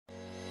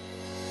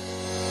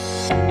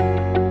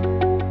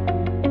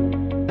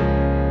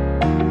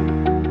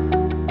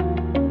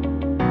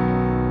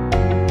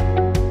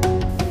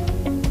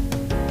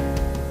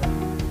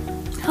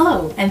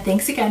and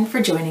thanks again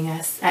for joining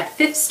us at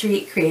Fifth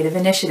Street Creative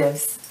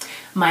Initiatives.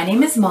 My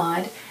name is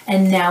Maud,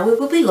 and now we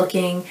will be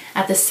looking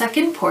at the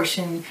second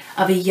portion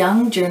of A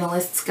Young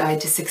Journalist's Guide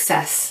to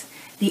Success,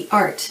 the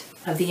art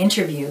of the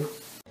interview.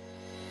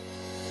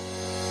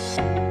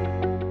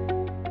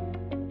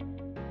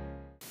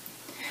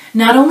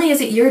 Not only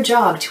is it your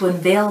job to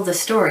unveil the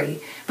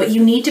story, but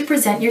you need to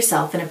present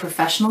yourself in a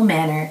professional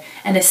manner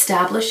and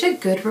establish a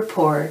good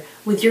rapport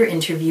with your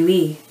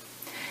interviewee.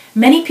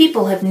 Many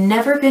people have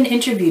never been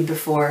interviewed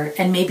before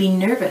and may be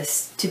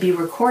nervous to be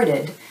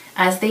recorded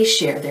as they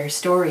share their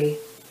story.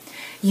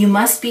 You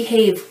must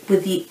behave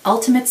with the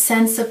ultimate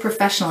sense of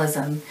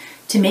professionalism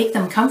to make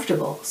them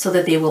comfortable so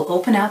that they will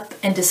open up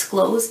and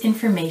disclose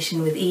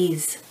information with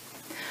ease.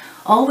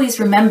 Always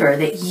remember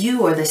that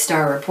you are the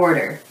star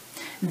reporter.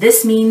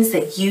 This means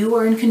that you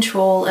are in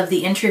control of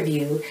the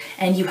interview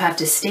and you have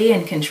to stay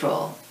in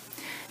control.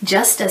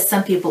 Just as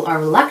some people are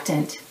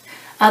reluctant,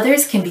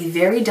 others can be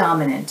very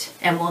dominant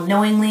and will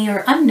knowingly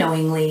or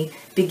unknowingly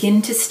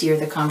begin to steer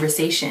the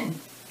conversation.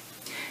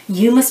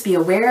 You must be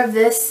aware of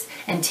this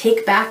and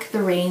take back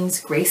the reins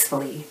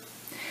gracefully.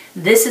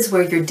 This is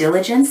where your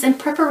diligence and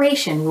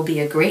preparation will be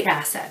a great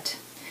asset.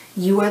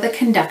 You are the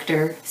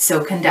conductor,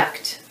 so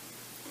conduct.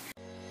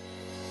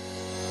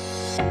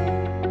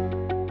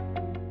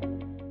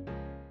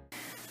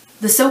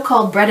 The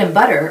so-called bread and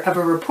butter of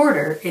a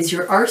reporter is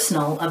your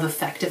arsenal of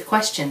effective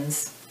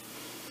questions.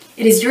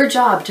 It is your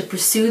job to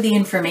pursue the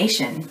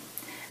information.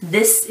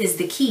 This is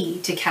the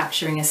key to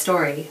capturing a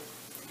story.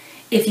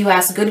 If you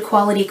ask good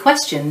quality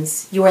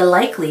questions, you are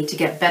likely to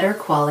get better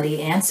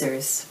quality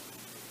answers.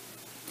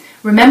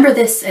 Remember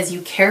this as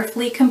you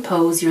carefully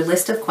compose your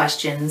list of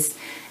questions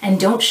and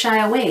don't shy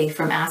away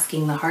from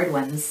asking the hard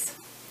ones.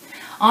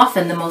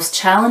 Often the most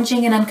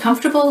challenging and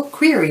uncomfortable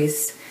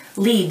queries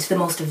lead to the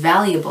most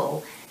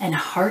valuable and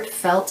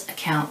heartfelt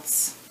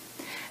accounts.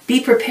 Be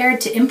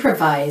prepared to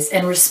improvise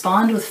and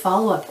respond with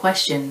follow-up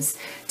questions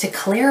to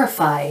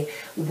clarify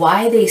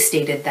why they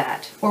stated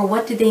that or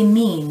what did they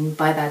mean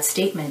by that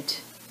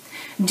statement.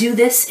 Do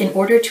this in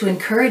order to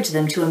encourage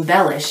them to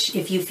embellish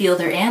if you feel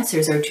their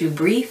answers are too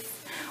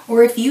brief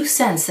or if you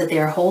sense that they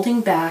are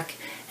holding back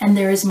and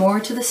there is more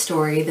to the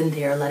story than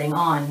they are letting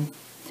on.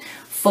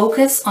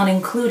 Focus on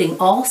including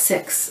all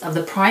 6 of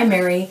the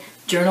primary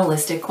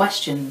journalistic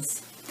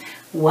questions.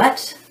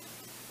 What?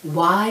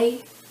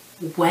 Why,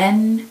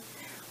 when,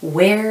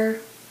 where,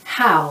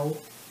 how,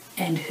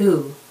 and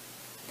who.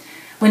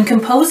 When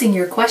composing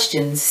your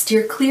questions,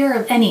 steer clear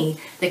of any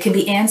that can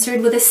be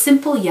answered with a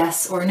simple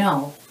yes or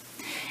no.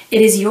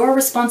 It is your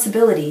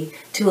responsibility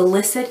to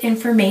elicit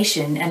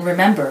information and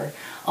remember,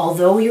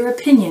 although your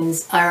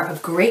opinions are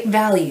of great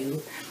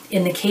value,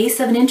 in the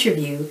case of an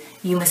interview,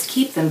 you must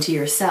keep them to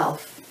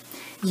yourself.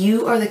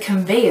 You are the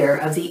conveyor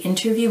of the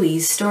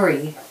interviewee's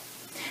story.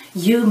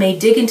 You may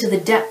dig into the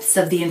depths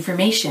of the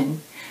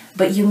information,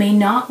 but you may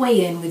not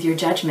weigh in with your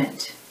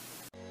judgment.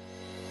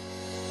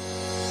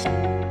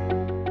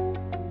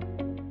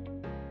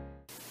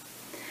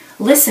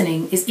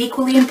 Listening is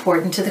equally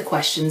important to the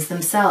questions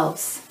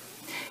themselves.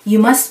 You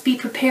must be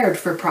prepared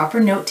for proper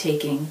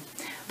note-taking,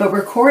 but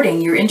recording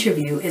your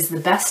interview is the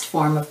best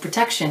form of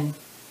protection.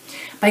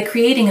 By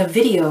creating a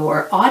video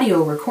or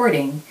audio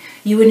recording,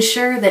 you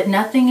ensure that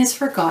nothing is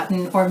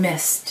forgotten or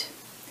missed.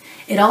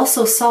 It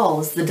also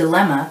solves the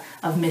dilemma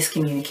of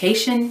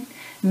miscommunication,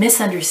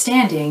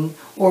 misunderstanding,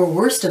 or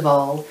worst of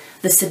all,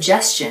 the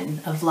suggestion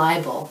of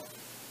libel.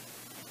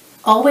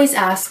 Always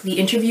ask the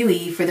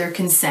interviewee for their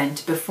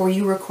consent before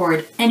you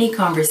record any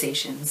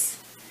conversations.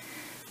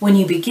 When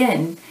you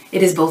begin,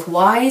 it is both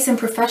wise and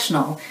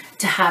professional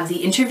to have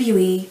the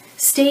interviewee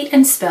state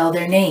and spell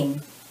their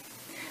name.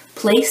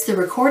 Place the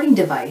recording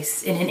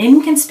device in an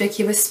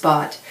inconspicuous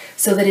spot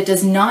so that it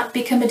does not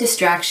become a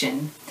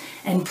distraction.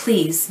 And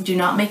please do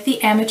not make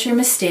the amateur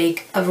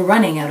mistake of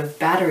running out of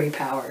battery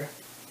power.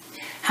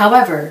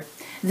 However,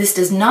 this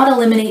does not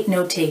eliminate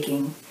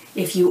note-taking.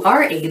 If you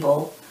are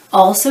able,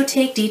 also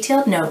take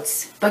detailed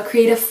notes, but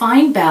create a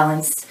fine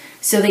balance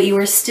so that you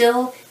are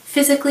still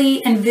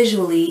physically and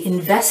visually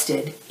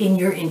invested in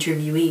your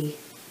interviewee.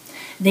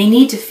 They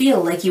need to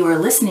feel like you are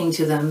listening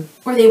to them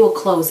or they will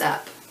close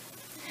up.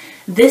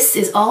 This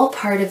is all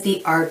part of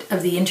the art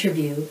of the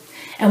interview,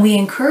 and we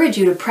encourage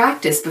you to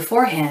practice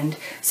beforehand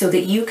so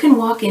that you can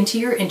walk into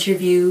your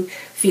interview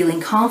feeling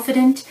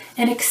confident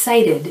and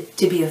excited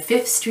to be a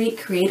Fifth Street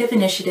Creative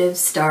Initiative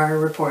star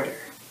reporter.